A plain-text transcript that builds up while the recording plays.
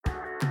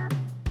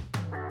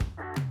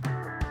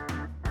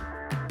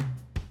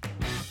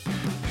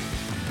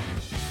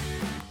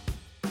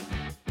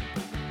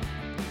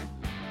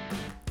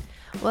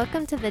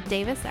Welcome to the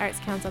Davis Arts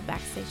Council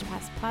Backstage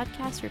Pass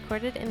podcast,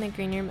 recorded in the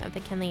green room of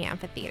the Kinley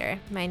Amphitheater.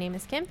 My name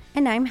is Kim.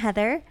 And I'm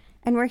Heather,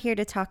 and we're here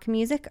to talk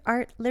music,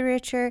 art,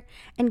 literature,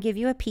 and give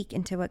you a peek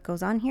into what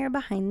goes on here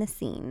behind the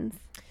scenes.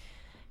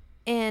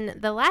 In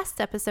the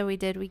last episode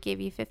we gave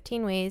you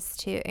 15 ways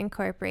to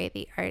incorporate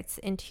the arts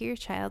into your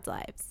child's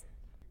lives.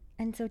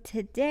 And so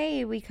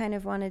today we kind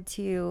of wanted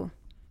to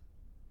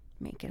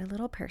make it a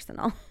little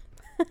personal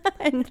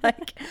and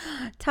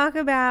talk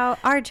about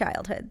our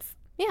childhoods.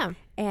 Yeah.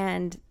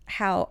 And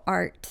how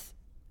art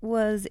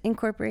was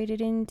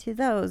incorporated into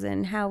those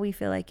and how we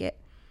feel like it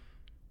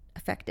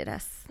affected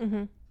us.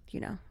 Mm-hmm. You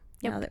know,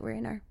 now that we're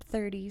in our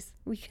 30s,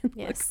 we can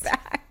look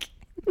back.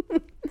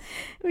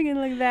 We can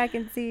look back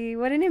and see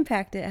what an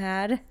impact it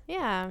had.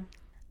 Yeah.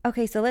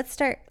 Okay, so let's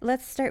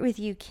start with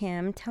you,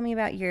 Kim. Tell me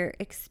about your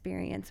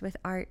experience with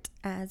art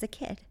as a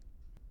kid.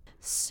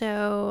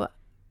 So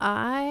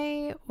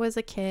I was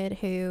a kid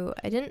who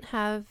I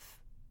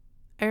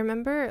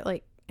remember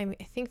I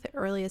think the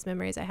earliest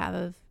memories I have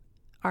of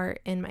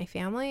art in my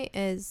family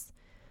is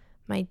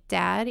my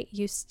dad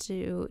used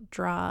to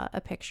draw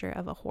a picture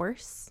of a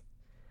horse,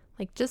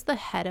 like just the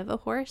head of a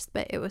horse,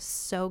 but it was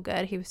so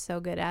good. He was so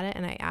good at it,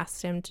 and I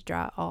asked him to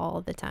draw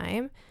all the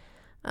time.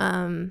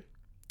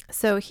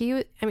 So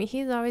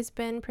he's always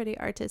been pretty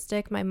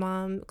artistic. My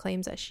mom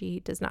claims that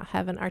she does not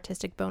have an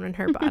artistic bone in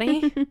her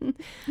body,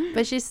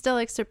 but she still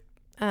likes to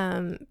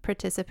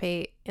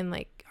participate in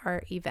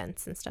art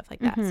events and stuff like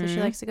that. Mm-hmm. So she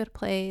likes to go to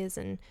plays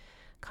and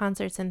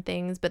concerts and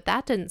things, but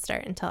that didn't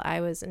start until I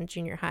was in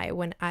junior high,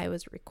 when I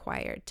was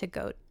required to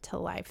go to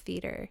live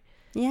theater.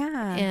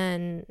 Yeah.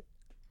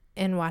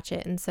 And watch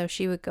it. And so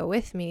she would go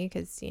with me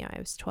because, I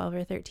was 12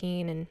 or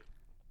 13,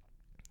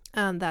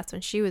 and that's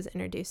when she was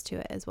introduced to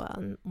it as well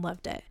and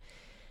loved it.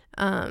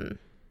 But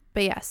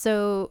yeah,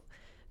 so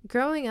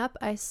growing up,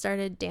 I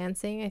started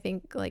dancing. I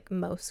think like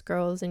most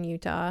girls in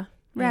Utah,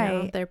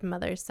 right? Their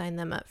mothers signed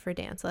them up for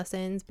dance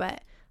lessons, but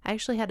I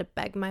actually had to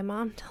beg my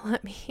mom to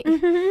let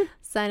me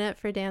sign up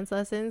for dance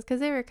lessons because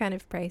they were kind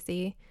of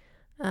pricey.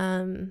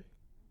 And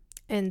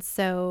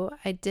so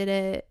I did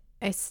it.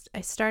 I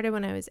started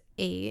when I was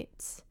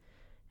 8,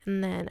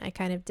 and then I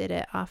kind of did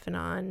it off and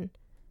on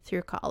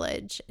through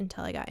college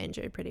until I got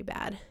injured pretty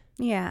bad.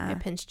 Yeah. I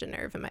pinched a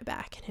nerve in my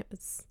back, and it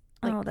was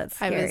that's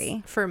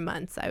scary. For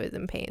months I was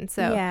in pain.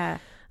 So yeah.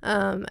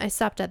 I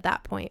stopped at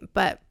that point,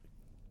 but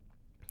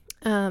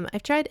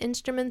I've tried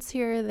instruments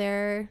here or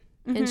there.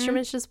 Mm-hmm.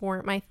 Instruments just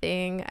weren't my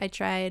thing. I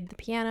tried the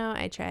piano,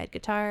 I tried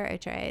guitar, I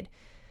tried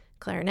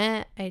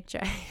clarinet, I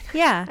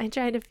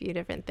tried a few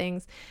different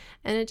things,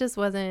 and it just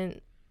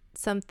wasn't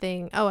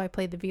something. I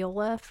played the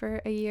viola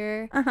for a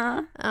year.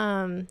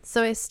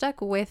 So I stuck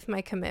with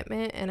my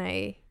commitment, and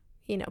I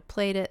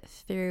played it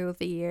through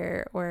the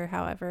year or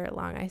however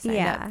long I signed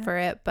up for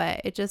it,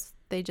 but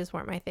they just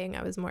weren't my thing.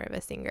 I was more of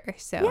a singer,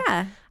 so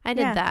I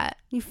did that.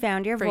 You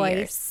found your voice.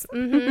 Years.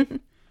 Mm-hmm.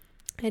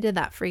 I did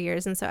that for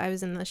years, and so I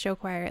was in the show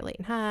choir at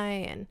Layton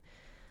High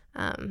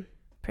and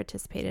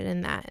participated in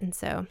that, and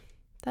so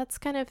that's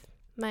kind of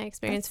my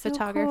experience. That's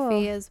photography so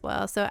cool. As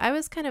well. So I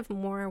was kind of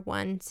more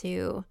one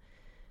to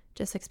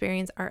just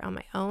experience art on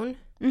my own.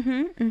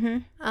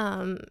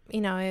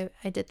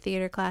 I did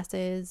theater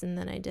classes, and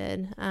then I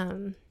did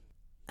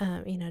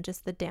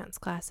just the dance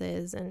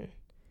classes, and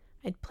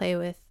I'd play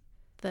with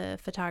the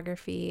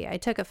photography. I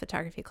took a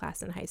photography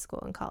class in high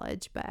school and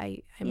college, but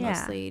I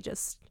mostly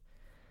just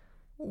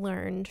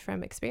learned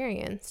from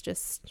experience,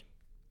 just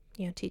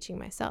teaching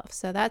myself.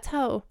 So that's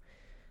how,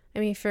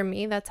 for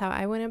me, that's how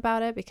I went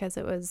about it, because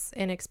it was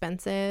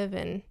inexpensive,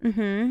 and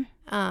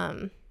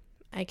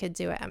I could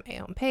do it at my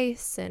own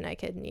pace, and I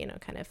could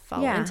kind of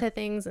fall into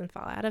things and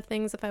fall out of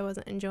things if I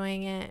wasn't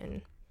enjoying it.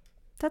 And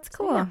that's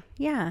cool. So,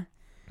 yeah.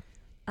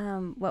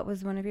 What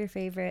was one of your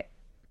favorite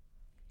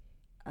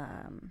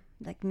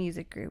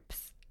music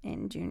groups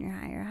in junior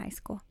high or high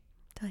school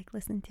to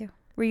listen to?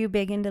 Were you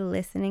big into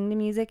listening to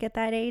music at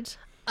that age?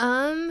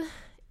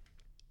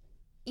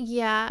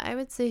 Yeah, I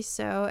would say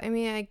so.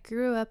 I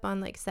grew up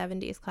on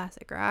 70s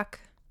classic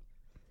rock.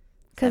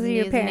 Because of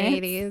your parents?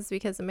 And 80s,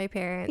 because of my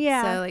parents.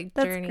 Yeah, so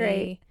that's Journey,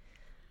 great.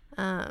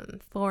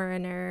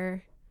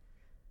 Foreigner,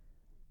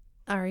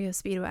 REO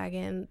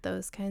Speedwagon,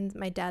 those kinds.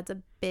 My dad's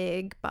a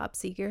big Bob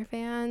Seger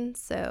fan,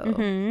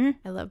 so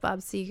I love Bob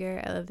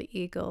Seger. I love the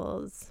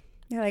Eagles.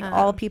 You're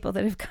all people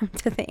that have come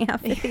to the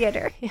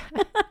amphitheater. Yeah.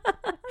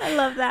 I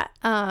love that.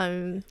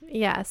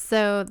 Yeah,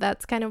 so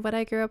that's kind of what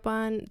I grew up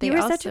on. You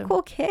were such a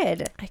cool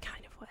kid. I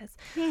kind of was.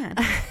 Man.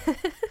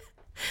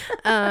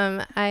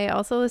 I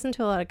also listened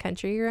to a lot of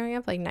country growing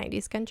up,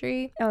 90s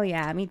country. Oh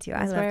yeah, me too.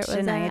 I loved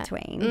Shania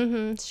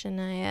Twain.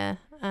 Shania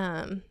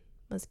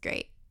was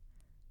great.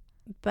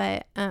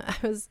 But I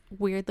was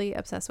weirdly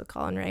obsessed with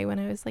Colin Ray when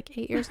I was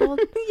 8 years old.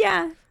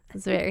 Yeah. I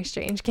was a very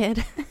strange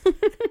kid.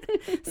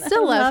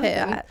 Still love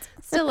him.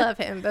 Still love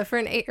him. But for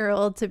an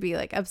 8-year-old to be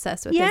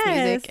obsessed with his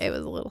music, it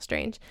was a little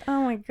strange.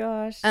 Oh my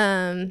gosh.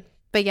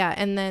 But yeah,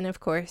 and then of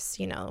course,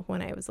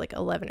 when I was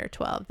 11 or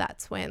 12,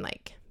 that's when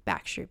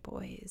Backstreet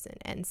Boys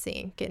and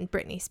NSYNC and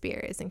Britney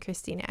Spears and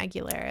Christina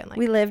Aguilera. And like,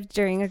 we lived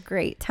during a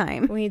great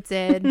time. We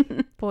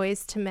did.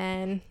 Boys to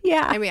Men.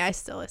 Yeah. I mean, I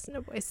still listen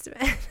to Boys to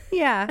Men.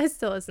 Yeah. I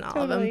still listen to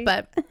all totally. of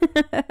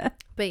them.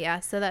 But yeah,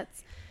 so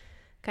that's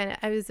kind of,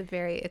 I was a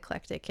very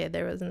eclectic kid.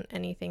 There wasn't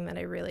anything that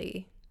I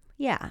really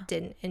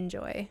didn't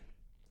enjoy.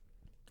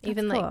 That's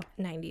even cool. like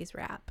 90s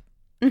rap.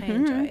 I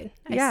enjoyed.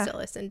 I still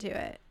listen to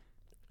it.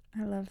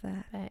 I love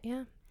that. But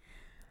yeah.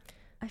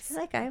 I feel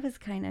like I was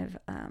kind of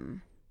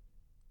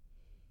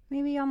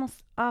maybe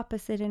almost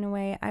opposite in a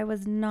way. I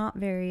was not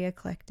very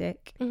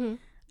eclectic.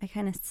 I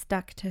kind of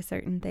stuck to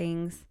certain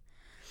things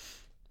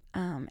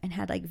and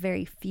had like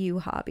very few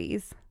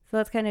hobbies. So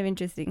that's kind of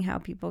interesting how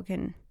people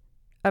can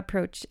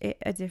approach it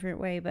a different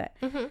way. But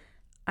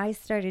I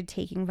started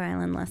taking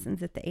violin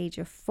lessons at the age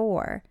of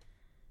 4.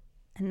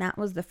 And that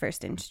was the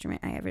first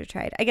instrument I ever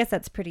tried. I guess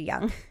that's pretty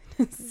young.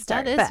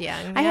 That is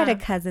young. Yeah. I had a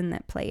cousin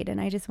that played,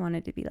 and I just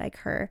wanted to be like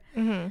her.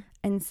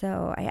 And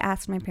so I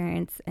asked my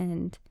parents,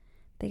 and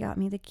they got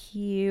me the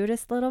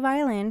cutest little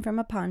violin from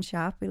a pawn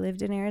shop. We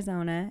lived in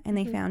Arizona, and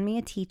they found me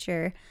a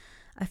teacher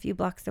a few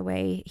blocks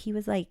away. He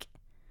was like,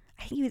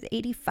 I think he was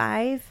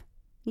 85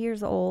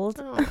 years old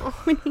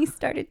when he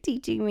started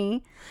teaching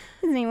me.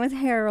 His name was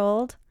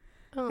Harold.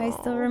 I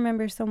still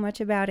remember so much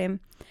about him.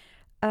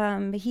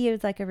 But he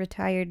was like a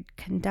retired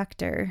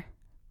conductor.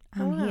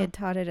 He had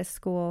taught at a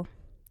school,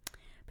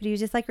 but he was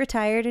just like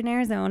retired in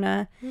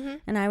Arizona.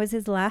 And I was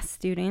his last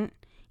student.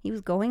 He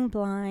was going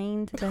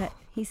blind, but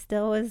he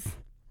still was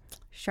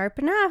sharp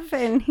enough,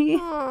 and he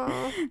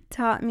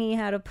taught me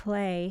how to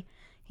play.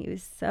 He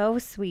was so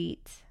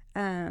sweet.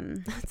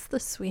 That's the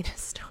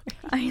sweetest story.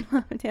 I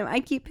loved him. I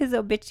keep his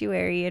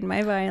obituary in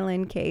my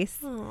violin case.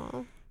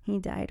 Aww. He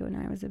died when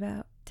I was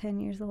about 10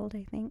 years old,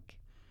 I think.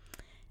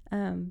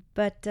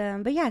 But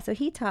yeah, so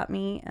he taught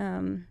me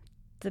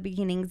the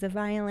beginnings of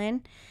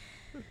violin.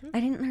 I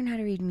didn't learn how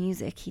to read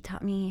music. He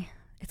taught me,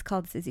 it's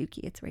called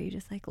Suzuki. It's where you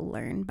just like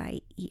learn by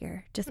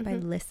ear, just by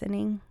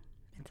listening.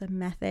 It's a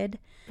method.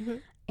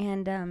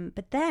 And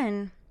but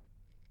then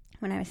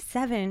when I was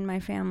 7,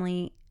 my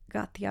family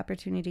got the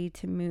opportunity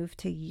to move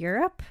to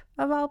Europe,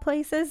 of all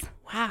places.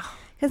 Wow.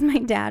 Because my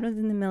dad was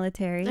in the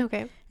military.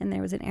 Okay. And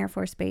there was an Air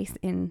Force base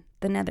in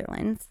the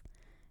Netherlands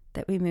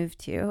that we moved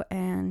to,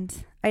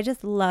 and I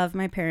just love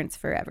my parents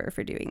forever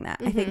for doing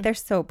that. I think they're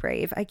so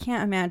brave. I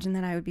can't imagine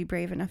that I would be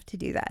brave enough to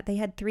do that. They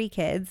had 3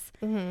 kids,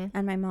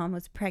 and my mom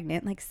was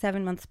pregnant, like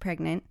 7 months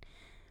pregnant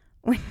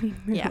when we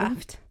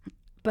moved.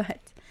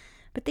 But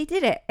they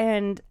did it,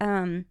 and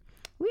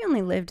we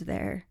only lived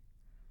there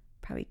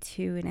probably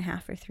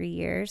 2.5 or 3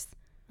 years.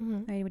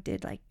 I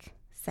did like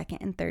 2nd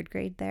and 3rd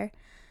grade there,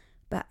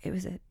 but it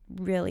was a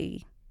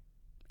really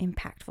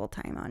impactful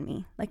time on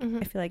me. Like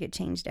I feel like it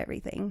changed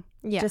everything.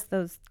 Just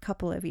those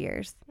couple of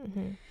years.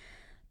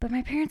 But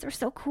my parents were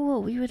so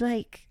cool. We would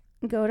like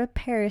go to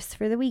Paris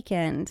for the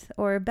weekend,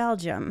 or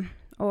Belgium,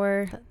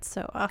 or that's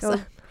so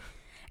awesome.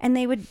 And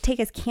they would take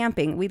us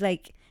camping. We'd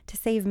like, to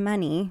save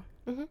money,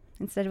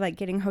 instead of like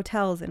getting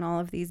hotels in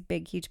all of these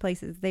big huge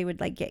places, they would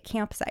like get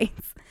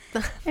campsites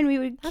and we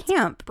would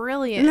camp.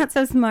 Brilliant. Isn't that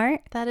so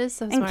smart? That is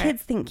so and smart.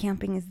 Kids think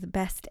camping is the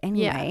best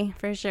anyway. Yeah,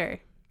 for sure.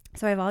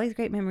 So I have all these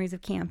great memories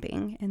of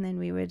camping, and then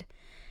we would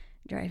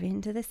drive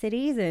into the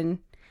cities and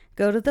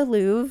go to the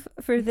Louvre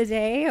for the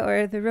day,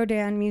 or the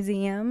Rodin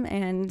Museum,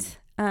 and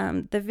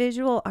the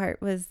visual art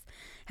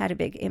had a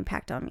big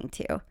impact on me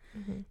too.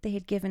 They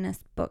had given us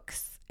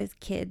books as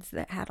kids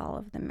that had all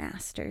of the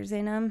masters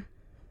in them,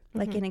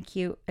 like in a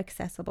cute,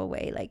 accessible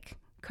way, like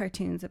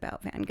cartoons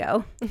about Van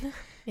Gogh.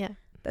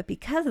 But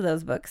because of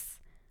those books,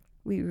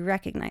 we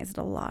recognized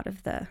a lot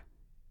of the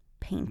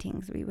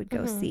paintings we would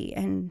go see,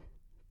 and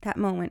that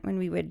moment when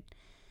we would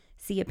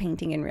see a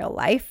painting in real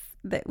life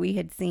that we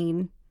had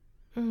seen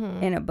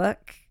in a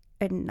book,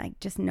 and like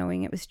just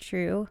knowing it was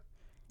true,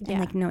 and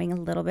like knowing a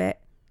little bit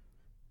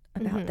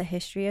about the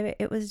history of it,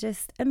 it was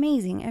just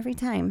amazing every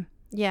time.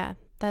 Yeah,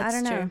 that's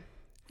I don't true. know.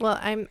 Well,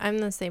 I'm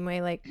the same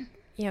way. Like,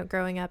 you know,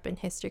 growing up in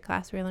history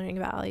class, we were learning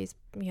about all these,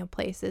 you know,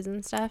 places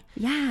and stuff.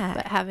 Yeah.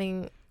 But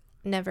having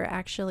never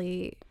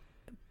actually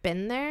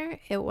been there,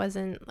 it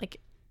wasn't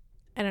like,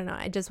 I don't know,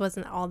 I just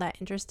wasn't all that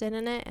interested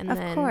in it. And of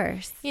then,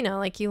 course, you know,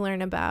 like you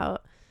learn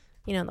about,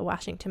 you know, the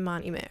Washington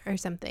Monument or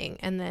something,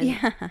 and then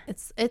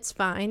it's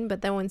fine.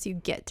 But then once you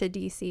get to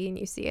DC and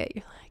you see it,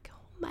 you're like, oh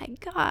my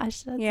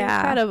gosh, that's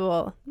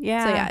incredible.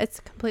 Yeah. So yeah, it's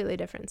a completely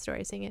different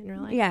story seeing it in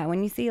real life. Yeah,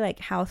 when you see like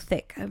how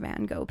thick a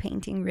Van Gogh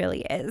painting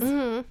really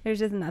is, there's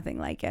just nothing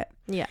like it.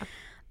 Yeah.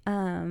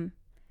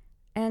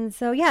 And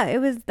so yeah,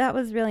 that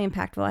was really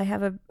impactful. I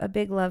have a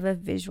big love of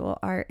visual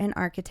art and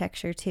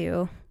architecture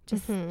too.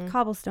 Just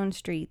cobblestone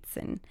streets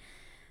and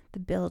the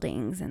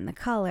buildings and the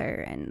color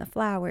and the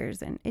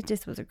flowers, and it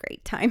just was a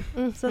great time.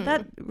 So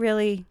that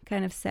really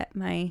kind of set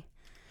my,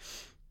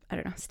 I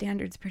don't know,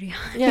 standards pretty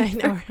high. Yeah, I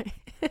know,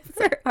 right?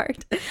 For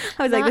art.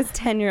 I was like this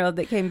 10-year-old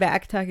that came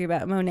back talking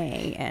about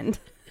Monet, and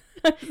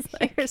I was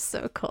like, you're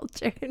so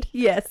cultured.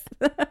 Yes.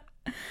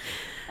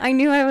 I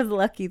knew I was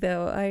lucky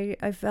though.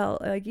 I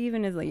felt like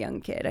even as a young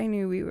kid, I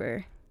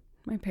knew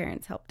my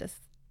parents helped us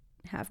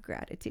have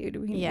gratitude.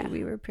 We knew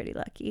we were pretty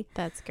lucky.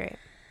 That's great.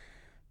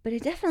 But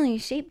it definitely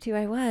shaped who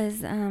I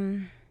was.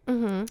 And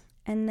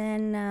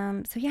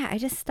then, so yeah, I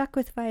just stuck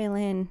with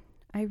violin.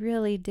 I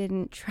really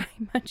didn't try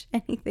much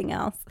anything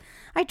else.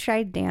 I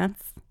tried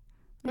dance.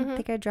 I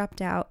think I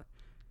dropped out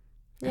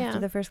after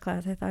the first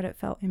class. I thought it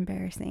felt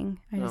embarrassing.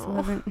 I just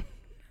wasn't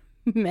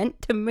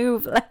meant to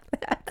move like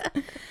that.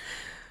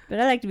 But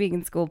I liked being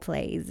in school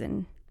plays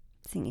and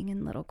singing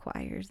in little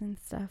choirs and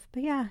stuff.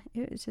 But yeah,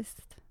 it was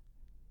just,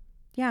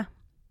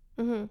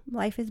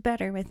 life is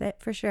better with it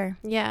for sure.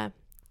 Yeah.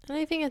 And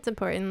I think it's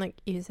important,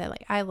 like you said,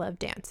 like I love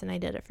dance and I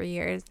did it for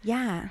years.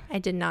 Yeah. I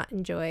did not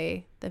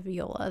enjoy the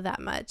viola that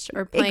much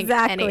or playing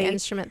any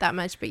instrument that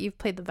much, but you've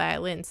played the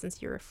violin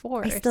since you were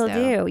 4. I still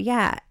do.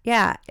 Yeah.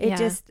 It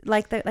just,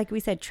 like we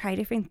said, try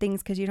different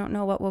things because you don't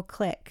know what will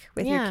click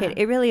with your kid.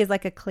 It really is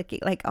like a clicky,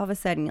 like all of a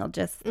sudden you'll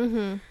just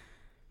find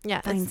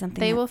something.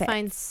 They will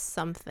find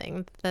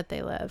something that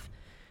they love.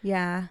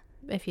 Yeah.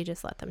 If you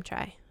just let them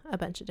try a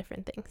bunch of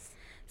different things.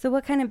 So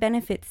what kind of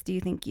benefits do you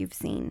think you've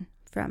seen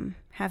from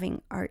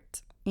having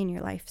art in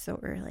your life so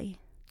early?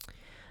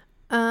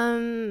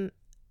 I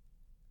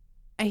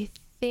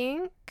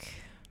think,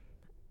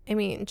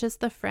 just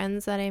the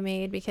friends that I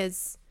made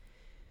because,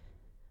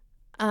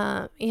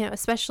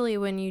 especially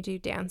when you do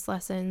dance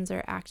lessons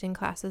or acting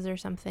classes or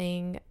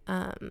something,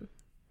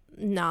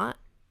 not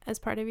as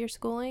part of your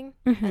schooling,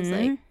 as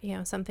like,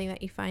 something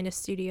that you find a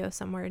studio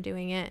somewhere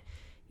doing it,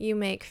 you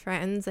make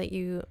friends that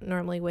you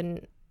normally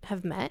wouldn't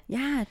have met.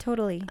 Yeah,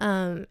 totally.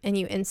 And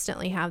you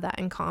instantly have that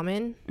in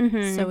common.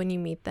 So when you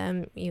meet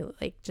them, you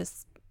like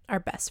just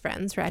are best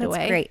friends right away.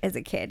 That's great as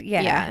a kid.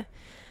 Yeah.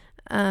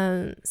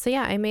 So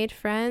yeah, I made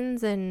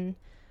friends and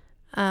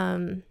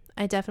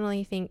I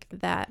definitely think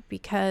that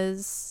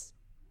because,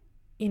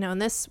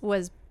 and this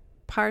was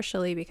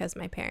partially because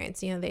my parents,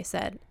 they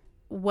said,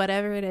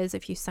 whatever it is,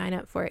 if you sign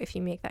up for it, if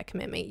you make that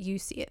commitment, you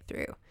see it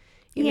through.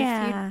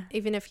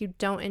 Even if you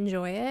don't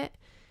enjoy it,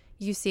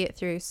 you see it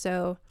through.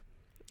 So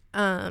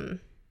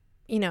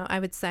I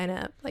would sign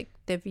up like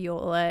the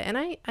viola and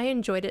I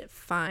enjoyed it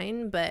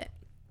fine, but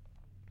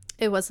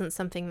it wasn't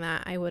something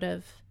that I would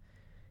have,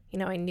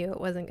 I knew it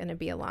wasn't going to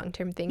be a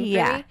long-term thing for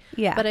me.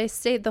 Yeah. But I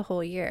stayed the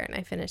whole year and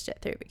I finished it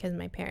through because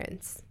my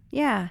parents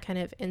kind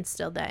of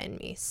instilled that in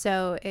me.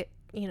 So it,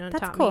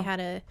 taught me how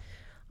to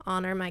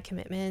honor my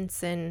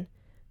commitments and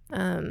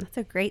that's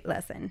a great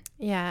lesson.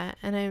 Yeah.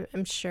 And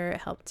I'm sure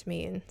it helped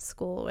me in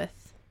school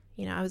with,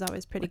 I was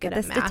always pretty good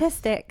at math.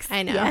 Statistics.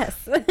 I know.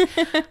 Yes.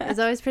 I was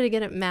always pretty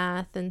good at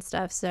math and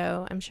stuff.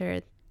 So I'm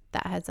sure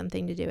that had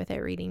something to do with it,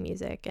 reading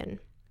music and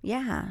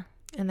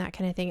that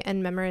kind of thing.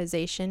 And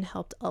memorization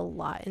helped a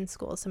lot in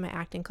school. So my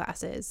acting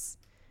classes,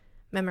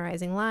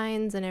 memorizing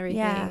lines and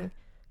everything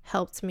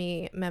helped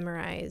me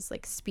memorize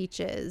like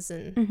speeches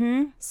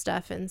and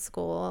stuff in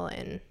school.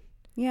 And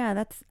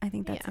I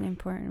think that's an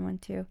important one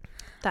too.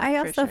 I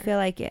also feel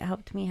like it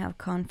helped me have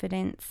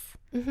confidence.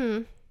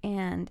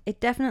 And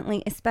it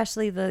definitely,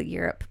 especially the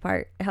Europe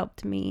part,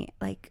 helped me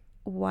like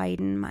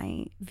widen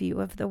my view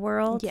of the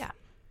world. Yeah.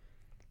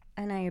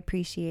 And I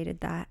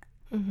appreciated that.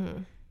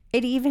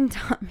 It even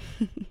taught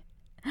me,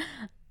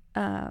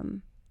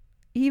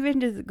 even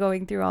just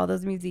going through all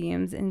those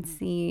museums and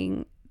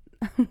seeing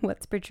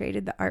what's portrayed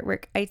in the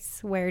artwork, I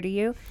swear to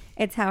you,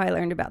 it's how I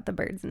learned about the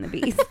birds and the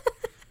bees.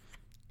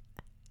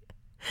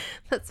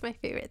 That's my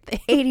favorite thing.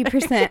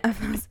 80%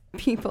 of those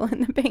people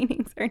in the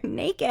paintings are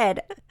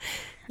naked.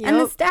 And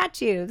the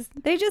statues,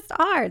 they just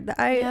are.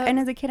 And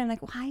as a kid, I'm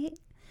like, why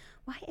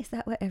is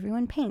that what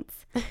everyone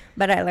paints?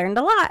 But I learned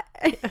a lot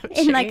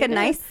in like a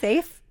nice,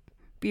 safe,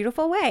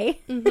 beautiful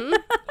way.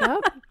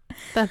 Yep.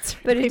 That's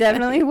really but it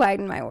definitely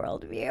widened my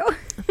worldview.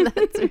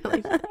 That's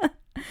really fun.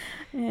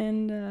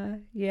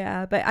 And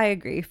but I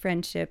agree.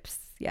 Friendships,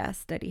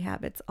 study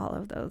habits, all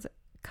of those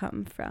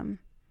come from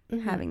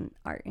having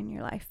art in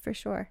your life for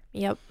sure.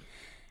 Yep.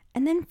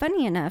 And then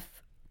funny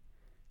enough,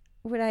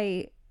 when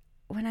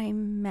I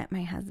met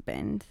my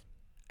husband,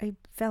 I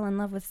fell in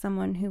love with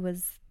someone who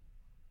was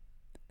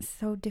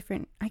so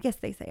different. I guess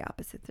they say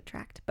opposites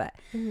attract, but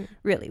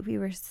really we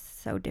were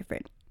so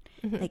different.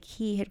 Like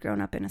he had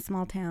grown up in a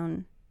small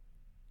town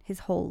his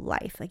whole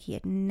life. Like he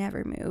had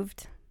never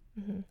moved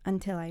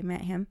until I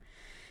met him.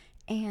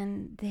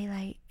 And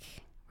they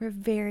were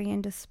very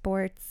into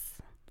sports,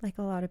 like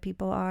a lot of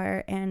people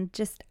are, and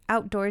just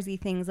outdoorsy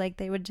things. Like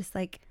they would just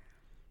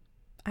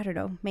I don't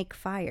know, make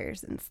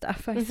fires and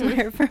stuff, I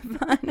swear, for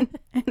fun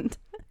and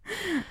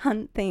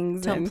hunt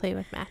things. Don't play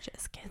with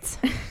matches, kids.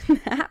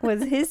 That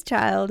was his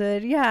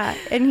childhood. Yeah.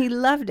 And he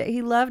loved it.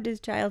 He loved his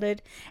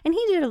childhood. And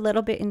he did a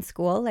little bit in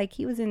school. Like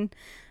he was in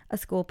a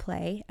school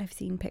play. I've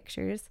seen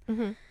pictures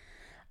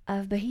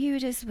of, but he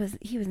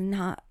was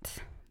not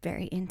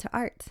very into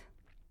art.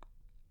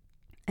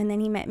 And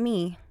then he met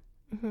me,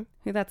 who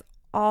that's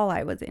all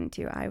I was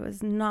into. I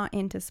was not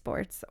into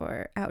sports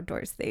or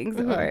outdoors things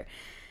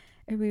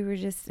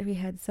we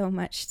had so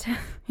much to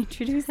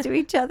introduce to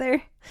each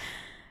other.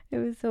 It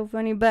was so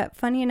funny. But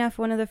funny enough,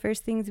 one of the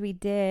first things we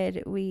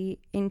did,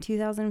 in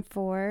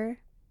 2004,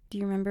 Do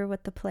you remember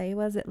what the play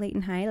was at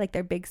Layton High? Like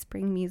their big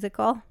spring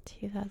musical?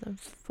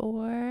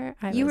 2004.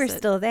 You were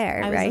still there,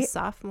 right? I was a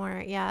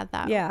sophomore. Yeah,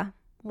 that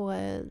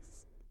was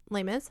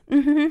Les Mis.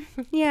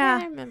 Mm-hmm. Yeah.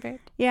 I remembered.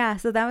 Yeah,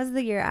 so that was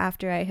the year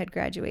after I had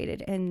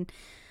graduated. And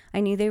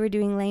I knew they were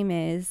doing Les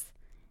Mis.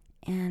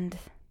 And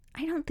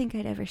I don't think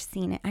I'd ever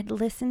seen it. I'd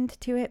listened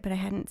to it, but I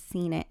hadn't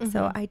seen it. Mm-hmm.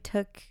 So I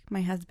took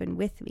my husband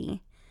with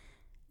me.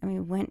 And we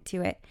went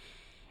to it.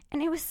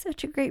 And it was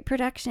such a great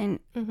production.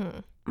 Mm-hmm.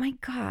 My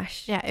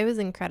gosh. Yeah, it was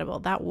incredible.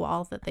 That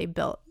wall that they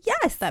built.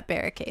 Yes. That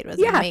barricade was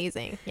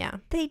amazing. Yeah.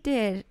 They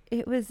did.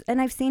 It was,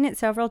 and I've seen it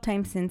several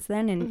times since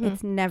then, and mm-hmm.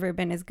 it's never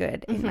been as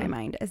good in my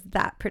mind as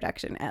that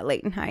production at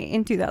Layton High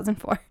in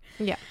 2004.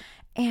 Yeah.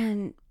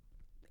 And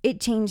it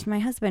changed my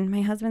husband.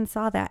 My husband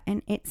saw that,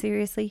 and it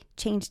seriously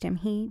changed him.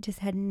 He just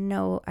had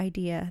no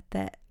idea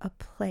that a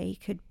play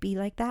could be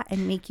like that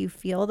and make you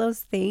feel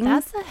those things.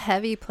 That's a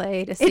heavy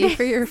play to see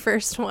for your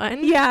first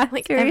one. Yeah.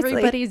 Like seriously.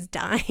 Everybody's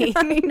dying.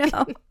 I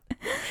know.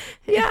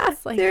 Yeah,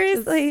 it's like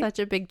seriously. Such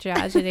a big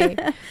tragedy.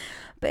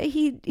 But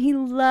he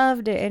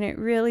loved it, and it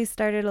really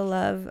started a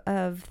love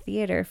of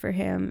theater for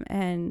him,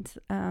 and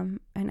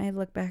I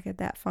look back at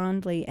that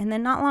fondly. And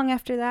then not long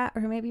after that,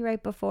 or maybe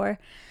right before,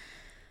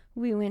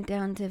 we went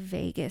down to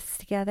Vegas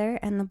together,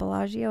 and the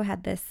Bellagio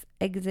had this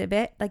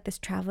exhibit, like this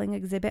traveling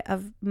exhibit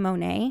of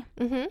Monet,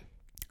 mm-hmm.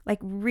 like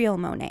real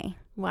Monet.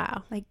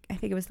 Wow. Like I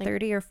think it was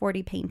 30 or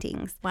 40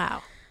 paintings.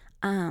 Wow.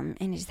 And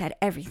it just had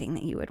everything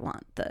that you would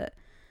want.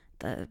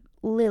 The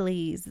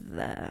lilies,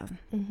 the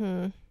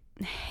mm-hmm.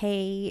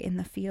 hay in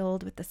the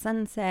field with the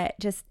sunset,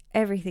 just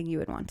everything you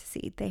would want to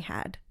see. They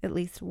had at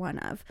least one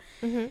of.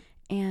 Mm-hmm.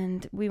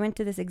 And we went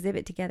to this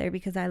exhibit together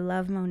because I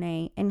love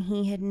Monet, and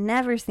he had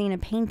never seen a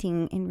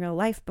painting in real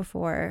life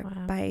before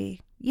by,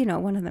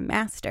 one of the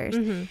masters.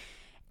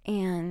 Mm-hmm.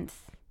 And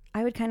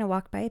I would kind of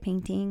walk by a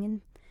painting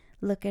and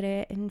look at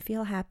it and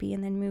feel happy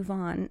and then move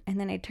on. And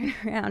then I turn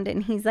around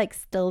and he's like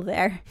still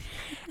there.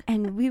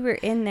 And we were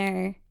in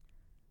there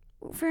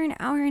for an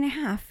hour and a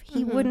half.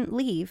 He mm-hmm. wouldn't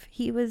leave.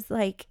 He was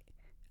like,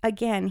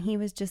 again, he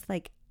was just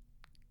like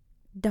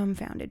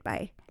dumbfounded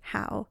by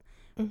how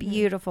mm-hmm.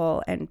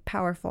 beautiful and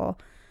powerful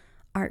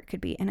art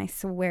could be. And I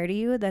swear to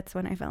you, that's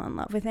when I fell in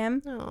love with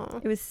him.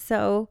 Aww. It was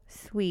so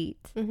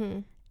sweet. Mm-hmm.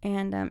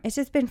 And it's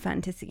just been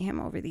fun to see him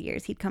over the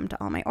years. He'd come to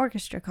all my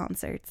orchestra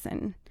concerts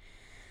and,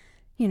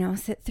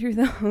 sit through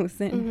those.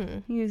 And mm-hmm.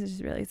 he was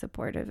just really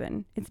supportive,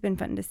 and it's been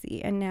fun to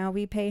see. And now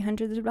we pay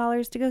hundreds of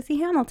dollars to go see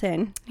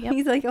Hamilton. Yep.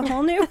 He's like a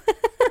whole new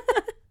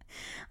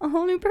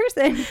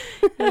person.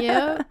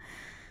 Yeah.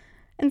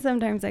 And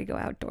sometimes I go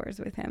outdoors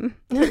with him.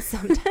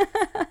 Sometimes.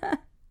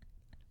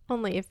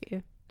 Only a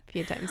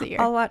few times a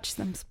year. I'll watch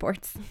some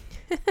sports.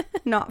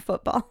 Not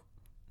football.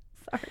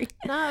 Sorry.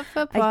 Not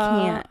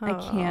football. I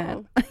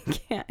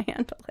can't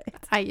handle it.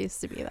 I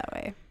used to be that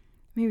way.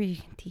 Maybe you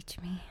can teach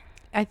me.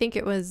 I think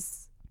it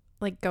was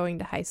like going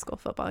to high school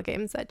football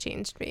games that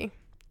changed me.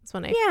 That's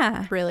when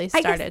I really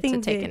started to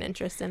take an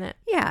interest in it.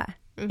 Yeah.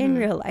 Mm-hmm. In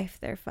real life,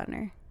 they're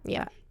funner.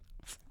 Yeah.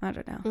 I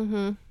don't know.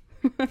 Mm-hmm.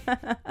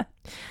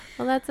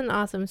 Well, that's an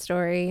awesome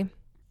story.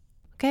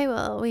 Okay,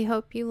 well, we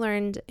hope you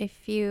learned a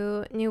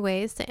few new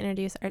ways to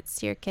introduce arts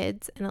to your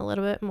kids and a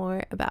little bit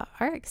more about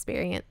our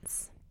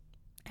experience.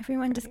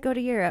 Everyone just go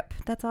to Europe.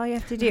 That's all you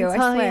have to do.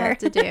 That's all you have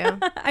to do.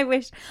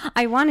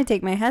 I want to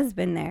take my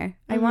husband there.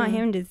 Mm-hmm. I want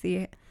him to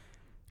see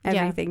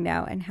everything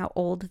now and how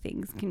old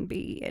things can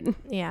be. And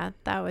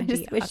that would be awesome. I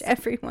just wish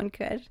everyone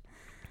could.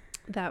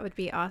 That would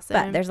be awesome.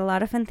 But there's a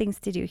lot of fun things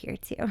to do here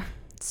too.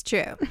 It's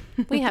true.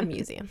 We have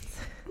museums.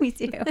 We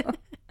do.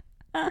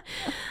 All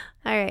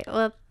right.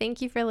 Well,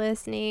 thank you for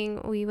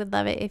listening. We would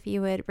love it if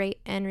you would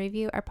rate and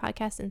review our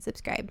podcast and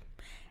subscribe.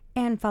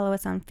 And follow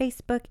us on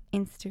Facebook,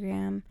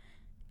 Instagram,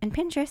 and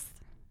Pinterest,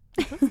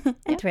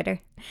 and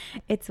Twitter.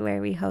 It's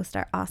where we host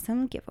our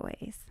awesome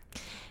giveaways.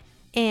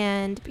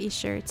 And be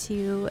sure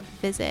to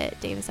visit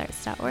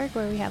davisarts.org,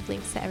 where we have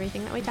links to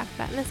everything that we talked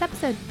about in this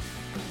episode.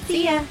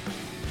 See ya!